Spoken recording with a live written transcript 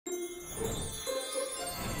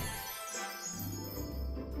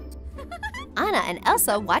Anna and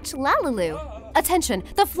Elsa watch LaLiLu. Attention,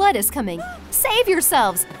 the flood is coming. Save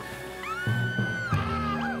yourselves!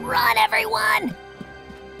 Run, everyone!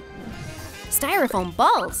 Styrofoam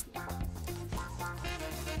balls.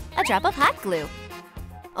 A drop of hot glue.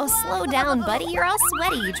 Oh, slow down, buddy. You're all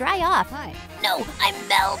sweaty. Dry off. Hi. No, I'm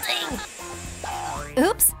melting.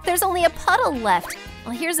 Oops, there's only a puddle left.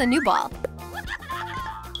 Well, here's a new ball.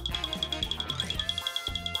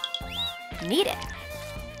 Knead it.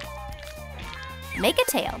 Make a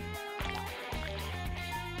tail.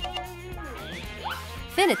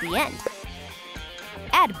 Fin at the end.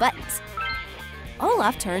 Add buttons.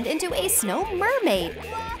 Olaf turned into a snow mermaid.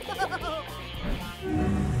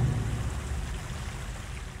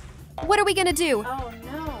 What are we gonna do? Oh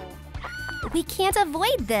no. We can't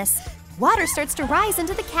avoid this. Water starts to rise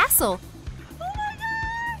into the castle.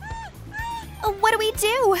 What do we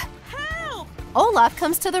do? Help! Olaf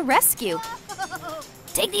comes to the rescue.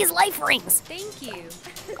 Take these life rings. Thank you.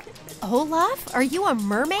 Olaf, are you a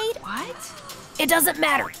mermaid? What? It doesn't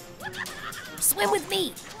matter. Swim with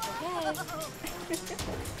me. Okay.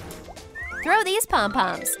 Throw these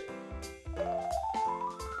pom-poms.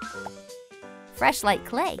 Fresh like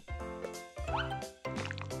clay.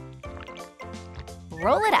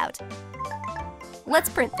 Roll it out. Let's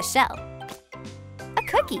print the shell. A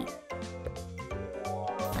cookie.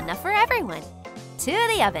 Enough for everyone. To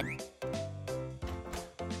the oven.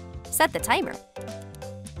 Set the timer.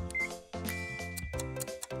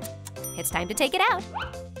 It's time to take it out.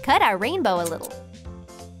 Cut our rainbow a little.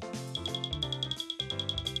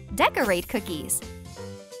 Decorate cookies.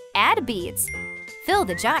 Add beads. Fill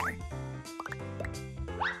the jar.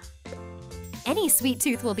 Any sweet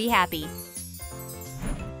tooth will be happy.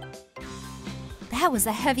 That was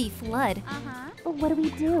a heavy flood. What do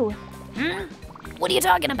we do? What are you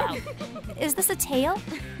talking about? Is this a tail?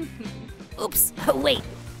 Oops, wait.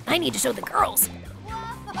 I need to show the girls.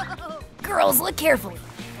 Girls, look carefully.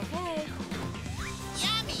 Okay.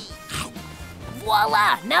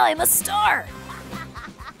 Voila, now I'm a star.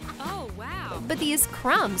 Oh wow. But these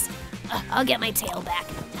crumbs. I'll get my tail back.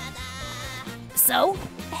 So?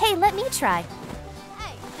 Hey, let me try.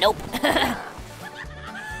 Nope.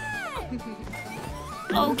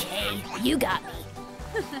 Okay, you got me.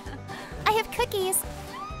 I have cookies.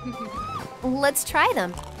 Let's try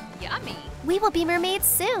them. Yummy. We will be mermaids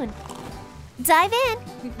soon. Dive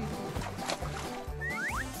in.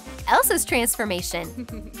 Elsa's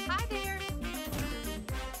transformation. Hi there.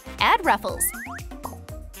 Add ruffles.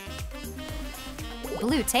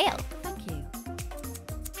 Blue tail. Thank you.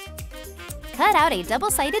 Cut out a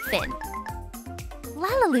double-sided fin.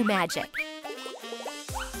 LaLiLu magic.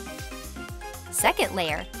 Second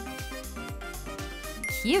layer.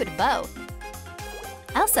 Cute bow.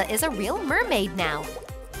 Elsa is a real mermaid now.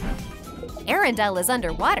 Arendelle is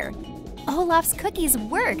underwater. Olaf's cookies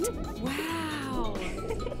worked. Wow.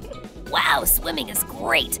 Wow, swimming is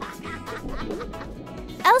great.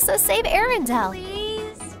 Elsa, save Arendelle.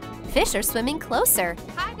 Please. Fish are swimming closer.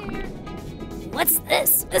 Hi there. What's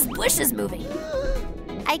this? This bush is moving.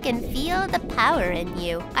 I can feel the power in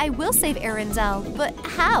you. I will save Arendelle, but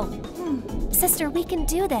how? Sister, we can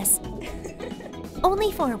do this.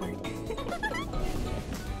 Only forward.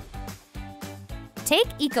 Take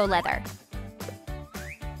eco leather.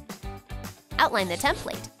 Outline the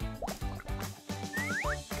template.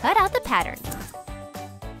 Cut out the pattern.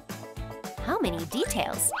 How many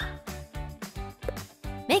details?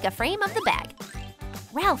 Make a frame of the bag.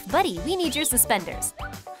 Ralph, buddy, we need your suspenders.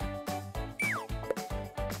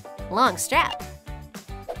 Long strap.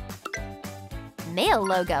 Mail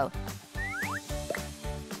logo.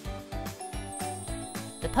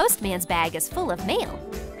 The postman's bag is full of mail.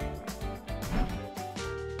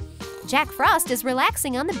 Jack Frost is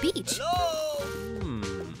relaxing on the beach.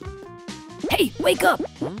 Hey, wake up!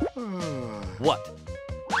 What?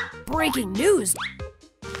 Breaking news!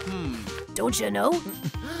 Don't you know?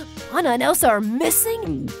 Anna and Elsa are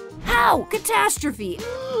missing? How? Catastrophe!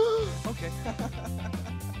 Okay.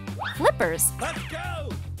 Flippers. Let's go!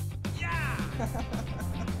 Yeah!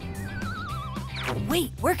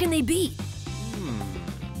 Wait, where can they be?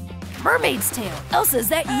 Mermaid's tail. Elsa, is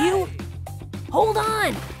that you? Hold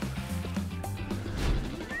on!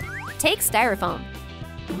 Take styrofoam.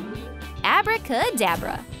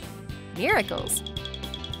 Abracadabra. Miracles.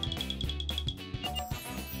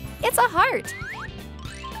 It's a heart.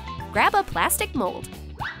 Grab a plastic mold.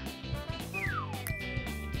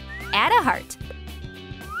 Add a heart.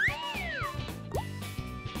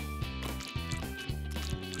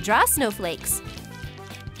 Draw snowflakes.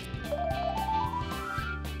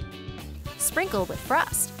 Sprinkle with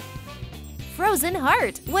frost. Frozen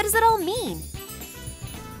heart. What does it all mean?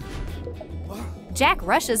 Jack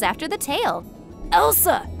rushes after the tail.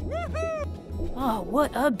 Elsa! Oh,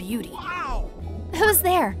 what a beauty. Wow. Who's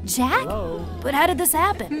there? Jack? Hello. But how did this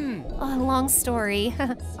happen? Oh, long story.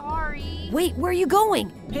 Sorry. Wait, where are you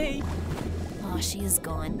going? Hey. Oh, she is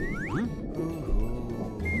gone.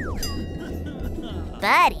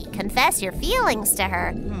 Buddy, confess your feelings to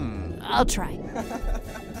her. I'll try.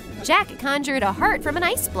 Jack conjured a heart from an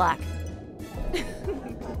ice block.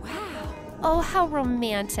 Wow. Oh, how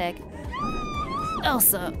romantic.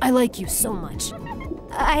 Elsa, I like you so much.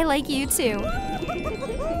 I like you too.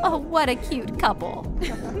 Oh, what a cute couple.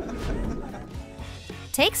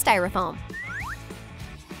 Take styrofoam.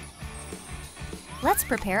 Let's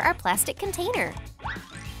prepare our plastic container.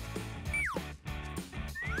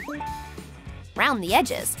 Round the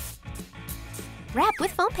edges. Wrap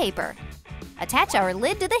with foam paper. Attach our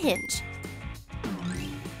lid to the hinge.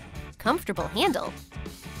 Comfortable handle.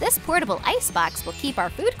 This portable ice box will keep our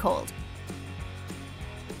food cold.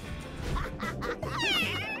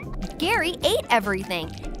 Gary ate everything.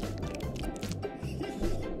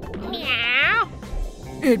 Meow.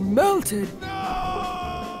 It melted.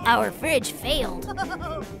 Our fridge failed.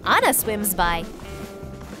 Anna swims by.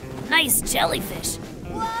 Nice jellyfish.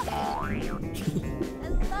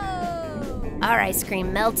 Our ice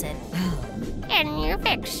cream melted. Can you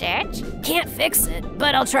fix it? Can't fix it,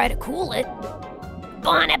 but I'll try to cool it.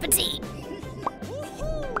 Bon appetit.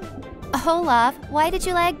 Olaf, why did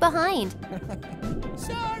you lag behind?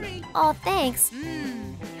 Sorry. Oh, thanks.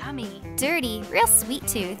 Yummy. Dirty, real sweet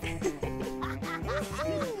tooth.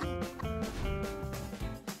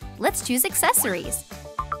 Let's choose accessories.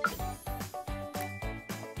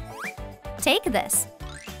 Take this.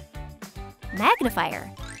 Magnifier.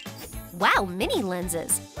 Wow, mini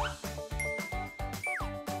lenses.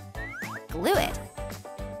 Glue it.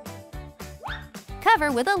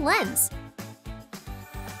 Cover with a lens.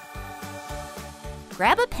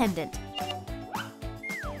 Grab a pendant.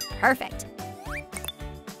 Perfect.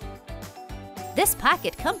 This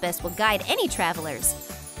pocket compass will guide any travelers.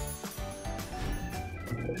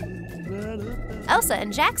 Elsa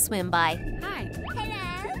and Jack swim by. Hi.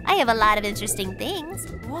 Hello. I have a lot of interesting things.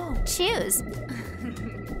 Whoa. Choose.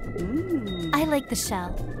 I like the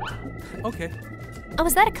shell. Okay. Oh,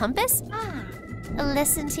 is that a compass? Ah.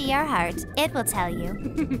 Listen to your heart. It will tell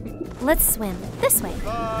you. Let's swim. This way.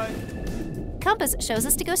 Bye. Compass shows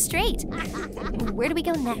us to go straight. Where do we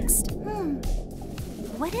go next?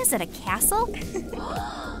 What is it, a castle?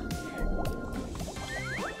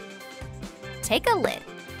 Take a lid.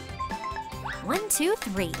 1, 2,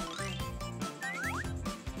 3.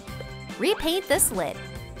 Repaint this lid.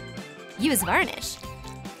 Use varnish.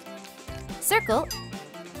 Circle.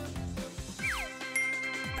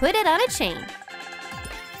 Put it on a chain.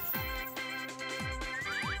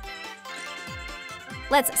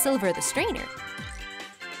 Let's silver the strainer.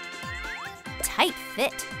 Tight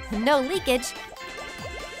fit, no leakage.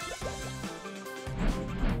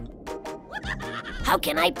 How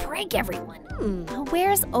can I prank everyone?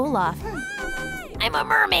 Where's Olaf? I'm a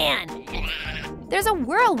merman. There's a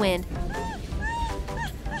whirlwind.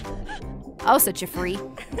 I'll set you free.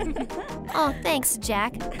 Oh, thanks,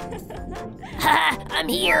 Jack. Ha! I'm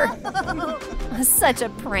here. Such a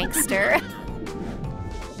prankster.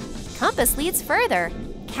 Compass leads further.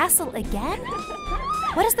 Castle again?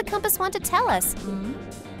 What does the compass want to tell us?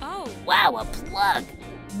 Oh. Wow, a plug.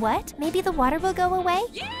 What? Maybe the water will go away?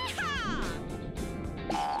 Yeah.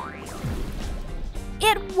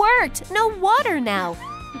 It worked! No water now.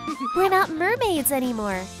 We're not mermaids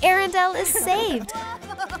anymore. Arendelle is saved.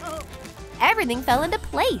 Everything fell into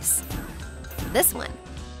place. This one.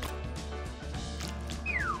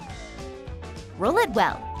 Roll it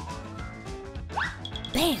well.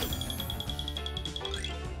 Bam!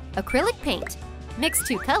 Acrylic paint. Mix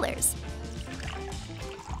 2 colors.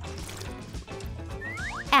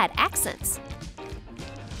 Add accents.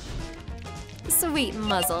 Sweet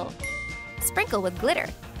muzzle. Sprinkle with glitter.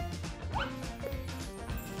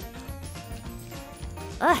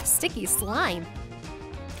 Ugh, sticky slime.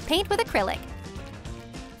 Paint with acrylic.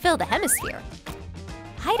 Fill the hemisphere.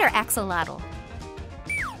 Hide our axolotl.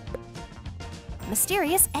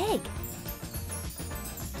 Mysterious egg.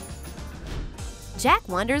 Jack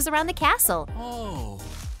wanders around the castle. Oh.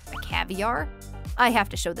 Caviar? I have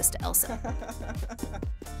to show this to Elsa.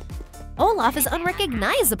 Olaf is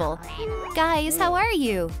unrecognizable. Guys, how are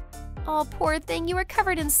you? Oh, poor thing, you are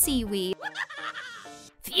covered in seaweed.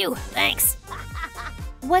 Phew, thanks.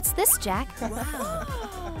 What's this, Jack?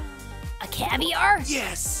 A caviar?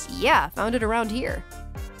 Yes. Yeah, found it around here.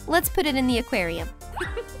 Let's put it in the aquarium.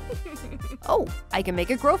 Oh, I can make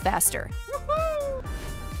it grow faster.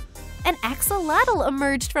 An axolotl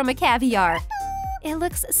emerged from a caviar. It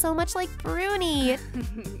looks so much like Bruni.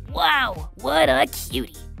 Wow, what a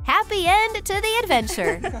cutie. Happy end to the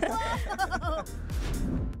adventure.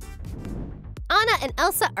 Anna and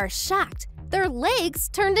Elsa are shocked. Their legs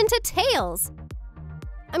turned into tails.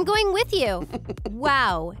 I'm going with you.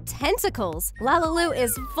 Wow, tentacles. LaLiLu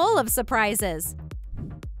is full of surprises.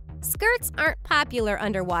 Skirts aren't popular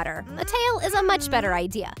underwater. A tail is a much better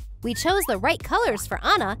idea. We chose the right colors for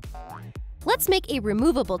Anna. Let's make a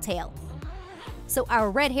removable tail, so our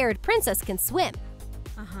red-haired princess can swim.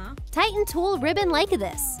 Tighten tulle ribbon like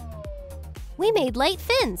this. We made light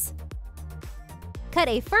fins. Cut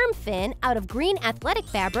a firm fin out of green athletic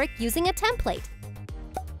fabric using a template.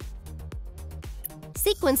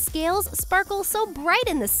 Sequin scales sparkle so bright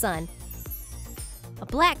in the sun. A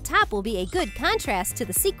black top will be a good contrast to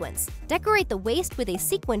the sequins. Decorate the waist with a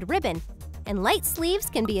sequined ribbon, and light sleeves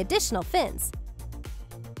can be additional fins.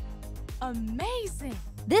 Amazing!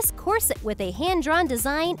 This corset with a hand-drawn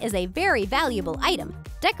design is a very valuable item.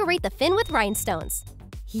 Decorate the fin with rhinestones.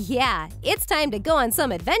 Yeah, it's time to go on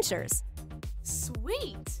some adventures.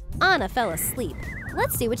 Sweet! Anna fell asleep.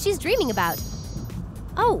 Let's see what she's dreaming about.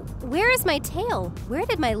 Oh, where is my tail? Where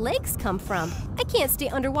did my legs come from? I can't stay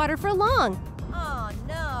underwater for long. Oh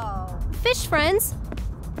no! Fish friends,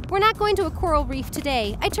 we're not going to a coral reef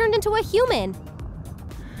today. I turned into a human.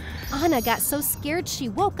 Anna got so scared she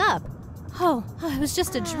woke up. Oh, it was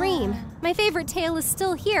just a dream. My favorite tail is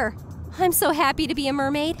still here. I'm so happy to be a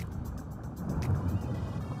mermaid.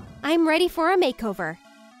 I'm ready for a makeover.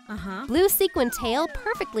 Blue sequin tail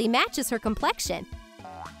perfectly matches her complexion.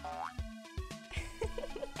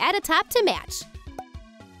 Add a top to match.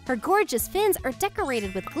 Her gorgeous fins are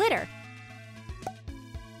decorated with glitter.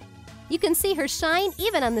 You can see her shine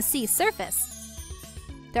even on the sea surface.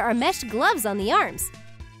 There are mesh gloves on the arms.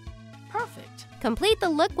 Perfect. Complete the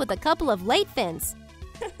look with a couple of light fins.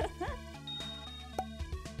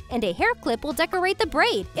 And a hair clip will decorate the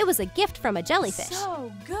braid. It was a gift from a jellyfish.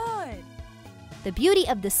 So good! The beauty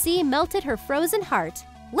of the sea melted her frozen heart.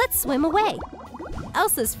 Let's swim away.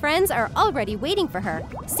 Elsa's friends are already waiting for her.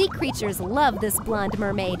 Sea creatures love this blonde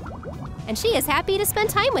mermaid, and she is happy to spend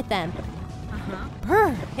time with them.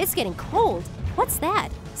 Brr, it's getting cold. What's that?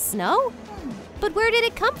 Snow? But where did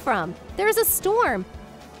it come from? There is a storm.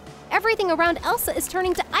 Everything around Elsa is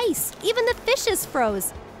turning to ice. Even the fishes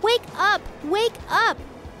froze. Wake up! Wake up!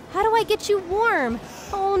 How do I get you warm?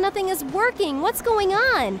 Oh, nothing is working. What's going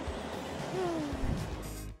on?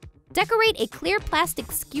 Decorate a clear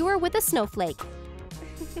plastic skewer with a snowflake.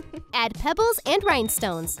 Add pebbles and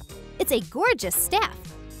rhinestones. It's a gorgeous staff.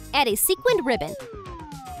 Add a sequined ribbon.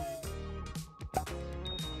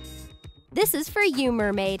 This is for you,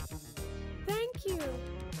 mermaid. Thank you.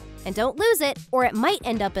 And don't lose it, or it might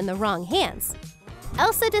end up in the wrong hands.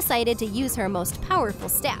 Elsa decided to use her most powerful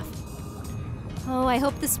staff. Oh, I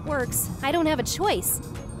hope this works. I don't have a choice.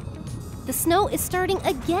 The snow is starting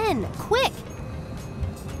again. Quick!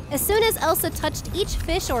 As soon as Elsa touched each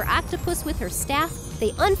fish or octopus with her staff,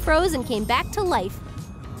 they unfroze and came back to life.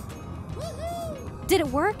 Did it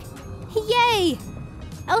work? Yay!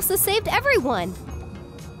 Elsa saved everyone!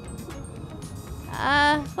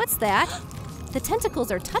 What's that? The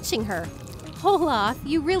tentacles are touching her. Olaf,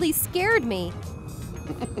 you really scared me.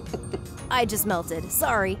 I just melted,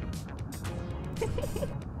 sorry.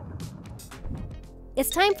 It's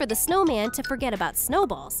time for the snowman to forget about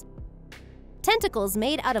snowballs. Tentacles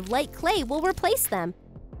made out of light clay will replace them.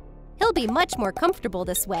 He'll be much more comfortable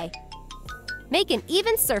this way. Make an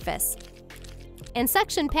even surface. And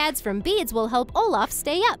suction pads from beads will help Olaf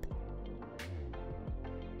stay up.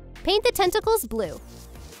 Paint the tentacles blue.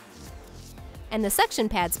 And the suction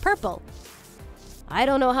pads purple. I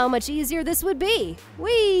don't know how much easier this would be.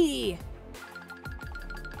 Whee!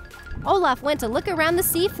 Olaf went to look around the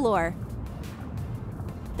seafloor.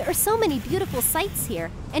 There are so many beautiful sights here,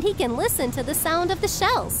 and he can listen to the sound of the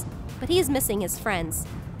shells. But he is missing his friends.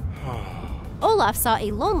 Olaf saw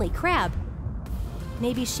a lonely crab.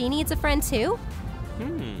 Maybe she needs a friend too?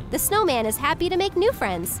 The snowman is happy to make new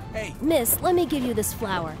friends. Hey. Miss, let me give you this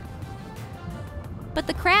flower. But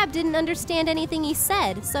the crab didn't understand anything he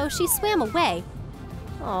said, so she swam away.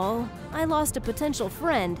 Oh, I lost a potential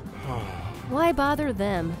friend. Why bother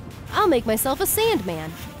them? I'll make myself a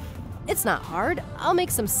sandman. It's not hard. I'll make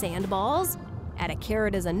some sandballs. Add a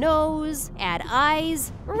carrot as a nose, add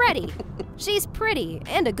eyes. Ready. She's pretty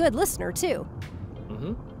and a good listener too.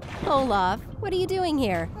 Olaf, what are you doing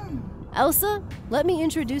here? Elsa, let me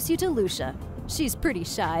introduce you to Lucia. She's pretty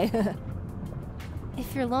shy.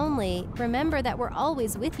 If you're lonely, remember that we're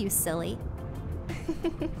always with you, silly.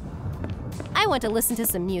 I want to listen to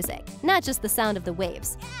some music, not just the sound of the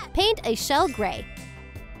waves. Paint a shell gray.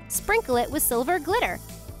 Sprinkle it with silver glitter.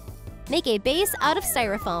 Make a base out of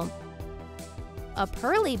styrofoam. A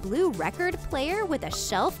pearly blue record player with a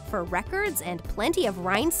shelf for records and plenty of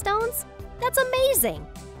rhinestones? That's amazing!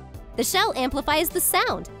 The shell amplifies the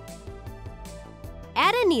sound.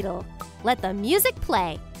 Add a needle. Let the music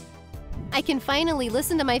play. I can finally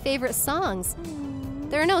listen to my favorite songs.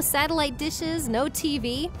 There are no satellite dishes, no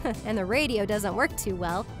TV, and the radio doesn't work too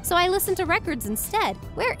well, so I listen to records instead.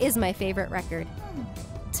 Where is my favorite record?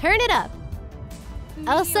 Turn it up!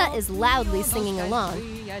 Elsa is loudly singing along.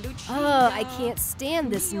 Oh, I can't stand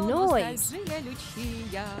this noise.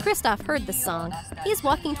 Kristoff heard the song. He's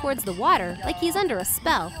walking towards the water like he's under a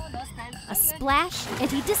spell. A splash, and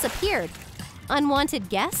he disappeared. Unwanted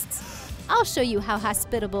guests? I'll show you how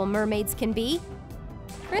hospitable mermaids can be.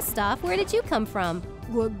 Kristoff, where did you come from?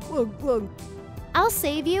 Glug, glug, glug. I'll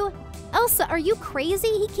save you. Elsa, are you crazy?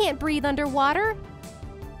 He can't breathe underwater.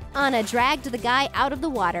 Anna dragged the guy out of the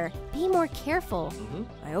water. Be more careful.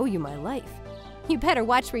 I owe you my life. You better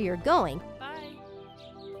watch where you're going. Bye.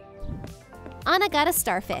 Anna got a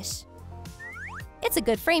starfish. It's a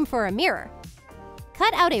good frame for a mirror.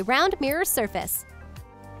 Cut out a round mirror surface.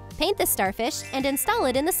 Paint the starfish and install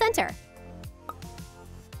it in the center.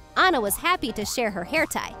 Anna was happy to share her hair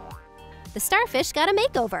tie. The starfish got a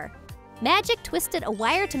makeover. Magic twisted a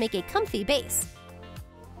wire to make a comfy base.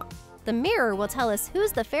 The mirror will tell us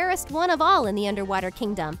who's the fairest one of all in the underwater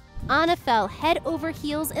kingdom. Anna fell head over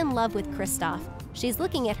heels in love with Kristoff. She's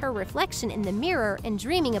looking at her reflection in the mirror and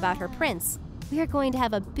dreaming about her prince. We are going to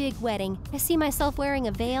have a big wedding. I see myself wearing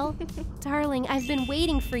a veil. Darling, I've been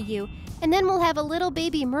waiting for you. And then we'll have a little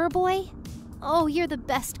baby merboy. Oh, you're the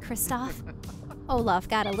best, Kristoff. Olaf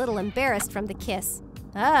got a little embarrassed from the kiss.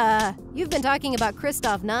 Ah, you've been talking about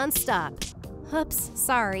Kristoff nonstop. Oops,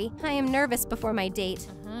 sorry. I am nervous before my date.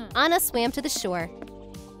 Anna swam to the shore.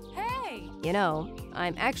 Hey! You know,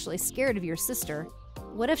 I'm actually scared of your sister.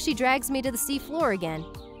 What if she drags me to the sea floor again?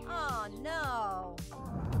 Oh, no.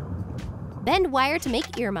 Bend wire to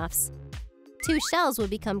make earmuffs. 2 shells will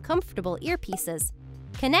become comfortable earpieces.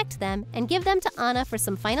 Connect them and give them to Anna for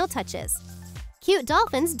some final touches. Cute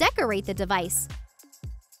dolphins decorate the device.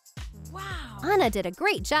 Wow. Anna did a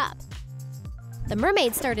great job. The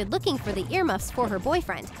mermaid started looking for the earmuffs for her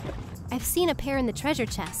boyfriend. I've seen a pair in the treasure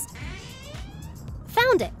chest.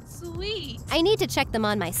 Found it! Sweet. I need to check them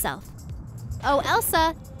on myself. Oh,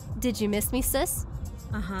 Elsa! Did you miss me, sis?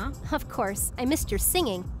 Uh-huh. Of course, I missed your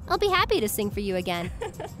singing. I'll be happy to sing for you again.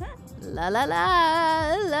 La la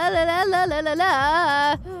la, la la la la la la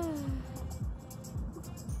la.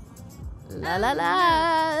 La la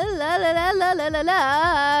la, la la la la la la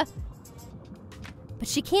la. But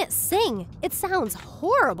she can't sing. It sounds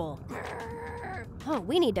horrible. Oh,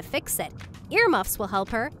 we need to fix it. Earmuffs will help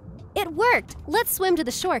her. It worked! Let's swim to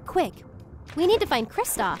the shore, quick. We need to find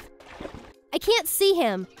Kristoff. I can't see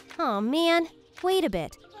him. Oh, man. Wait a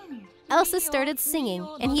bit. Elsa started singing,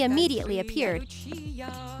 and he immediately appeared.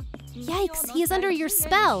 Yikes, he is under your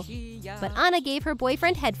spell. But Anna gave her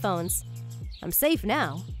boyfriend headphones. I'm safe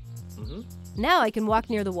now. Now I can walk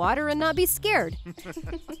near the water and not be scared.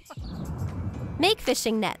 Make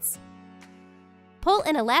fishing nets. Pull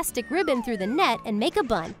an elastic ribbon through the net and make a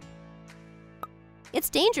bun.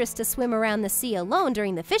 It's dangerous to swim around the sea alone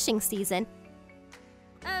during the fishing season.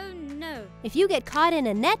 Oh, no. If you get caught in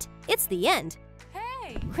a net, it's the end.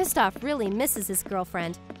 Hey! Kristoff really misses his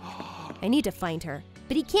girlfriend. I need to find her,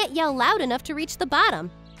 but he can't yell loud enough to reach the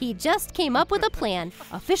bottom. He just came up with a plan.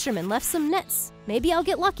 A fisherman left some nets. Maybe I'll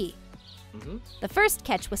get lucky. The first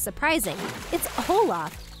catch was surprising. It's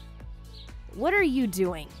Olaf. What are you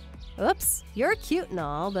doing? Oops, you're cute and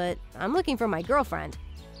all, but I'm looking for my girlfriend.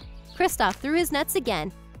 Kristoff threw his nets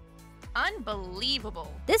again.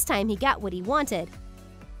 Unbelievable. This time he got what he wanted.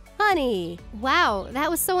 Honey! Wow, that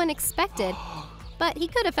was so unexpected. But he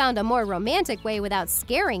could have found a more romantic way without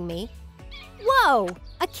scaring me. Whoa!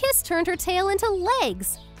 A kiss turned her tail into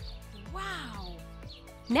legs. Wow.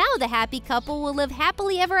 Now the happy couple will live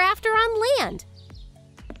happily ever after on land.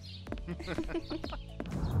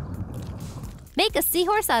 Make a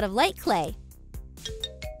seahorse out of light clay.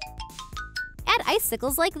 Add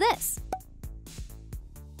icicles like this.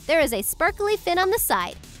 There is a sparkly fin on the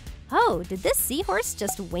side. Oh, did this seahorse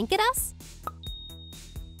just wink at us?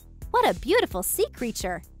 What a beautiful sea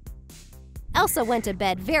creature. Elsa went to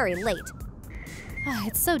bed very late.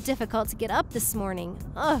 It's so difficult to get up this morning.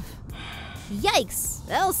 Ugh. Yikes!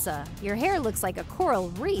 Elsa, your hair looks like a coral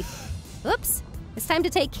reef. Oops, it's time to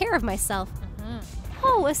take care of myself.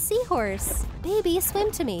 Oh, a seahorse. Baby,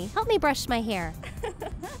 swim to me. Help me brush my hair.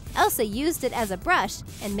 Elsa used it as a brush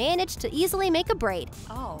and managed to easily make a braid.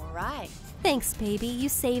 All right. Thanks, baby. You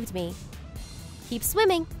saved me. Keep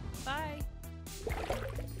swimming. Bye.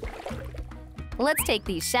 Let's take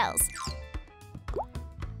these shells.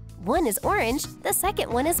 One is orange, the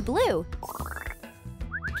second one is blue.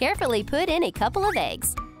 Carefully put in a couple of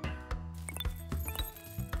eggs.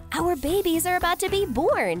 Our babies are about to be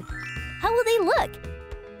born. How will they look?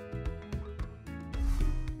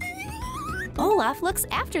 Olaf looks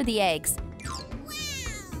after the eggs.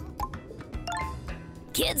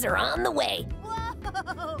 Kids are on the way.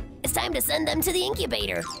 Whoa! It's time to send them to the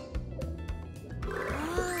incubator.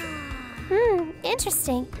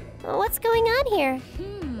 Interesting. What's going on here?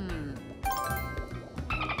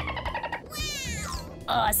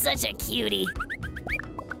 Oh, such a cutie.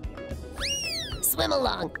 Swim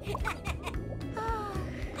along.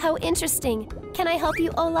 How interesting. Can I help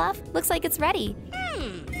you, Olaf? Looks like it's ready.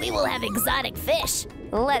 We will have exotic fish.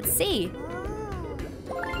 Let's see.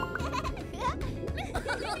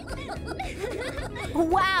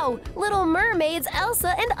 Wow! Little mermaids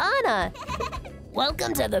Elsa and Anna!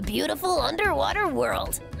 Welcome to the beautiful underwater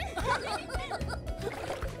world.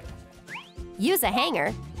 Use a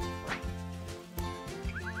hanger.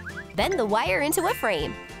 Bend the wire into a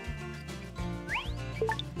frame.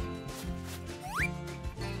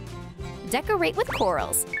 Decorate with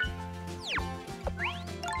corals.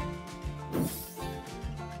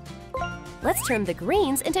 Let's turn the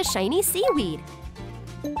greens into shiny seaweed.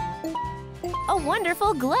 A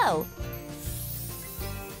wonderful glow.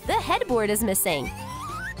 The headboard is missing.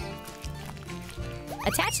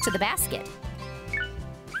 Attach to the basket.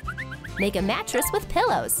 Make a mattress with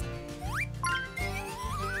pillows.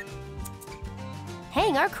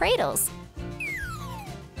 Hang our cradles.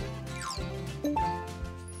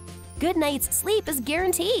 Good night's sleep is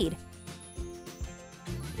guaranteed.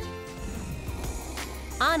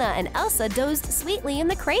 Anna and Elsa dozed sweetly in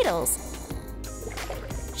the cradles.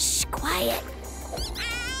 Shh, quiet.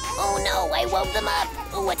 Oh no, I woke them up.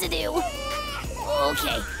 What to do?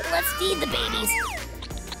 Okay, let's feed the babies.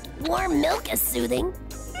 Warm milk is soothing.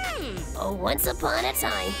 Oh, once upon a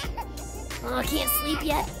time. Oh, can't sleep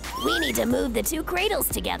yet. We need to move the two cradles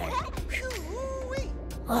together.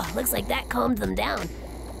 Oh, looks like that calmed them down.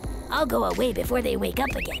 I'll go away before they wake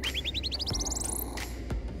up again.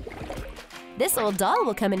 This old doll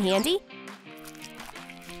will come in handy.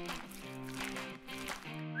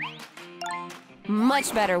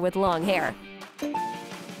 Much better with long hair.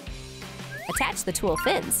 Attach the tulle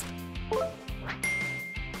fins.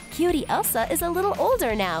 Cutie Elsa is a little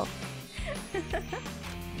older now.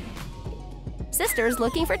 Sister's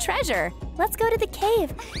looking for treasure. Let's go to the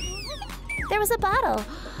cave. There was a bottle.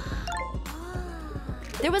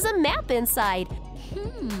 There was a map inside.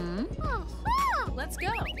 Let's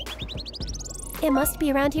go. It must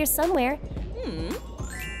be around here somewhere.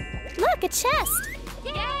 Look, a chest.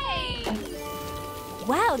 Yay!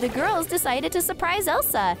 Wow, the girls decided to surprise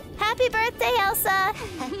Elsa. Happy birthday, Elsa!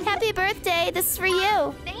 Happy birthday, this is for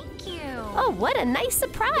you. Thank you. Oh, what a nice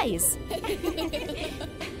surprise.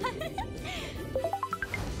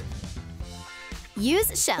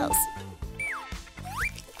 Use shells.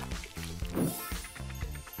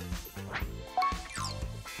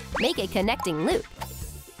 Make a connecting loop.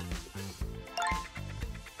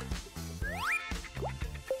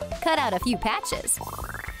 Cut out a few patches.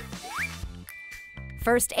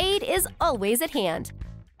 First aid is always at hand.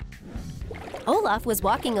 Olaf was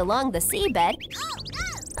walking along the seabed.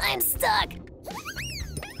 I'm stuck.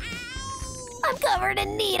 I'm covered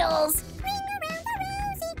in needles.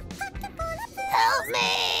 Help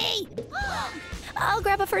me! I'll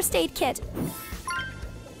grab a first aid kit.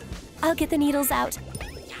 I'll get the needles out.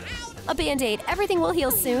 A Band-Aid. Everything will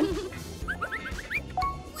heal soon.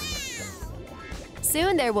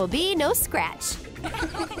 Soon there will be no scratch.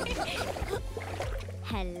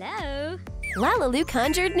 Hello. LaLiLu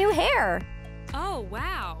conjured new hair. Oh,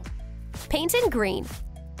 wow. Paint in green.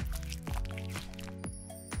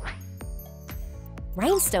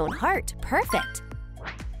 Rhinestone heart. Perfect.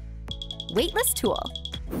 Weightless tool.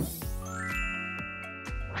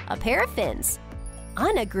 A pair of fins.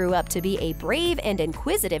 Anna grew up to be a brave and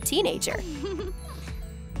inquisitive teenager.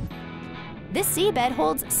 This seabed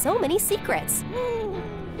holds so many secrets.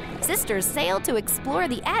 Sisters sailed to explore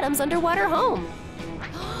the Adams' underwater home.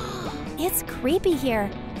 It's creepy here.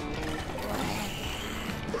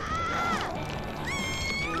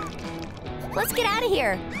 Let's get out of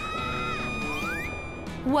here.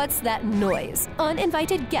 What's that noise?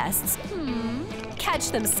 Uninvited guests.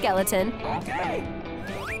 Catch them, skeleton. Okay.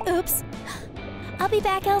 Oops. I'll be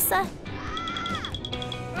back, Elsa.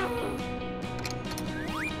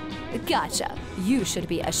 Gotcha. You should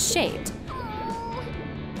be ashamed.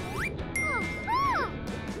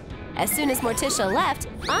 As soon as Morticia left,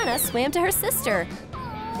 Anna swam to her sister.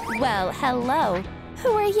 Well, hello.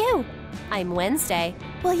 Who are you? I'm Wednesday.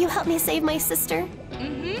 Will you help me save my sister?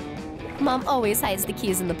 Mm-hmm. Mom always hides the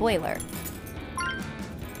keys in the boiler.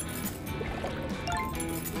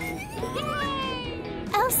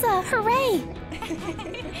 Elsa, hooray!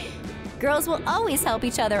 Girls will always help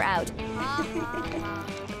each other out.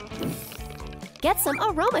 Get some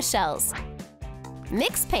aroma shells.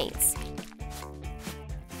 Mix paints.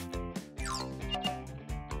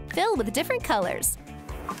 Fill with different colors.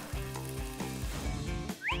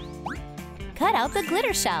 Cut out the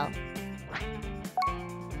glitter shell.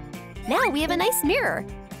 Now we have a nice mirror.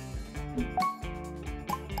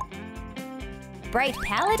 Bright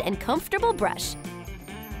palette and comfortable brush.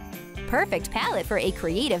 Perfect palette for a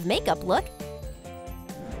creative makeup look.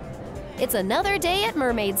 It's another day at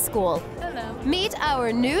Mermaid School. Hello. Meet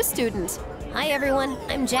our new student. Hi everyone,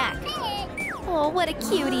 I'm Jack. Oh, what a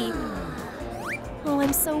cutie. Oh,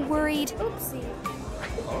 I'm so worried. Oopsie.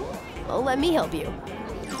 Oh, let me help you.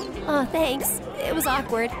 Oh, thanks. It was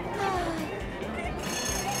awkward. Bye.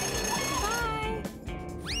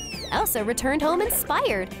 Elsa returned home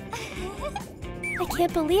inspired. I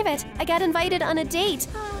can't believe it. I got invited on a date.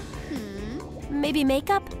 Maybe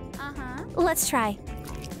makeup? Uh-huh. Let's try.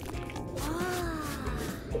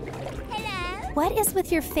 Hello. What is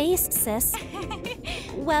with your face, sis?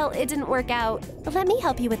 Well, it didn't work out. Let me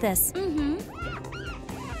help you with this. Mm-hmm.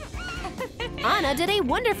 Anna did a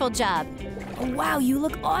wonderful job. Oh, wow, you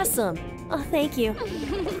look awesome. Oh, thank you.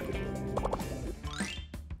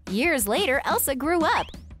 Years later, Elsa grew up.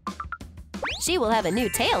 She will have a new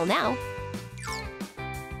tail now.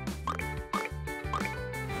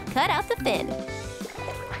 Cut out the fin.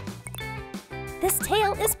 This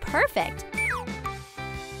tail is perfect.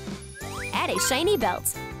 Add a shiny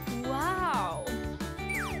belt. Wow.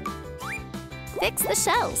 Fix the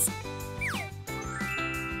shells.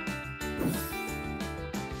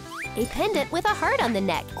 A pendant with a heart on the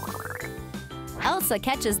neck. Elsa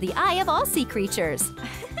catches the eye of all sea creatures.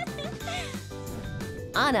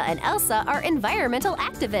 Anna and Elsa are environmental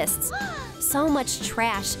activists. So much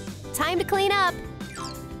trash. Time to clean up.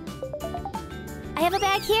 I have a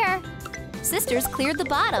bag here. Sisters cleared the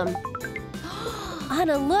bottom.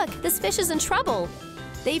 Anna, look, this fish is in trouble.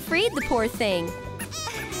 They freed the poor thing.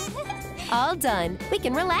 All done. We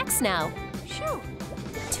can relax now. Shoo.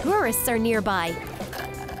 Tourists are nearby.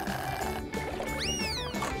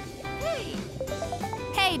 Hey.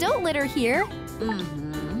 Hey, don't litter here.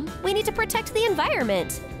 Mm-hmm. We need to protect the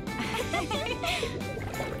environment.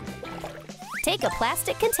 Take a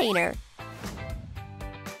plastic container.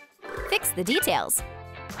 Fix the details.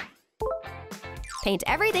 Paint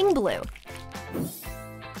everything blue.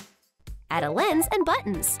 Add a lens and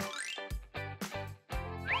buttons.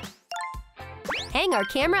 Hang our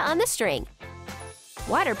camera on the string.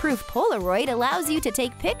 Waterproof Polaroid allows you to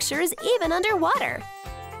take pictures even underwater.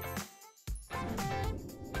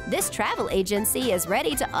 This travel agency is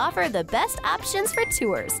ready to offer the best options for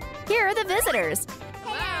tours. Here are the visitors.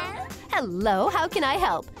 Hello. Hello, how can I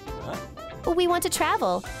help? We want to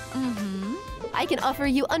travel. Mm-hmm. I can offer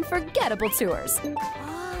you unforgettable tours.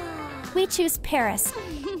 We choose Paris.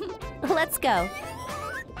 Let's go.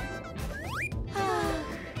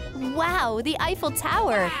 Wow, the Eiffel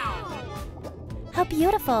Tower. How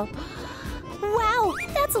beautiful. Wow,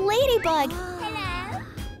 that's Ladybug. Hello.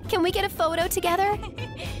 Can we get a photo together?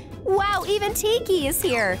 Wow, even Tiki is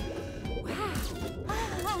here.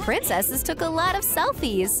 Princesses took a lot of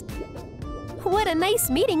selfies. What a nice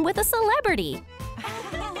meeting with a celebrity.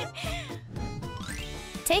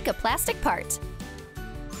 Take a plastic part.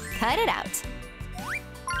 Cut it out.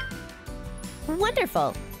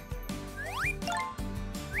 Wonderful.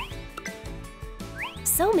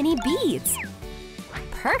 So many beads.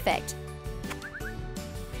 Perfect.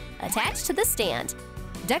 Attach to the stand.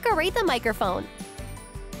 Decorate the microphone.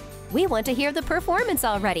 We want to hear the performance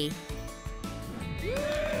already.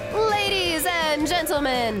 Ladies and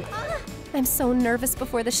gentlemen, I'm so nervous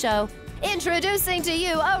before the show. Introducing to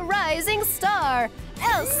you a rising star,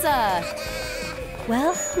 Elsa.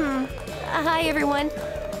 Well, hi everyone.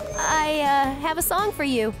 I have a song for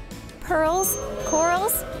you. Pearls,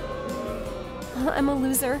 corals. I'm a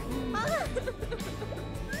loser.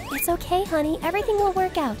 It's okay, honey. Everything will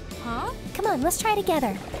work out. Huh? Come on, let's try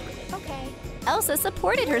together. Okay. Elsa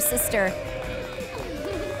supported her sister.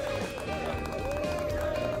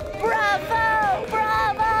 Bravo!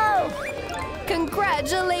 Bravo!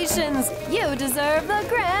 Congratulations! You deserve the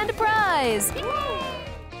grand prize!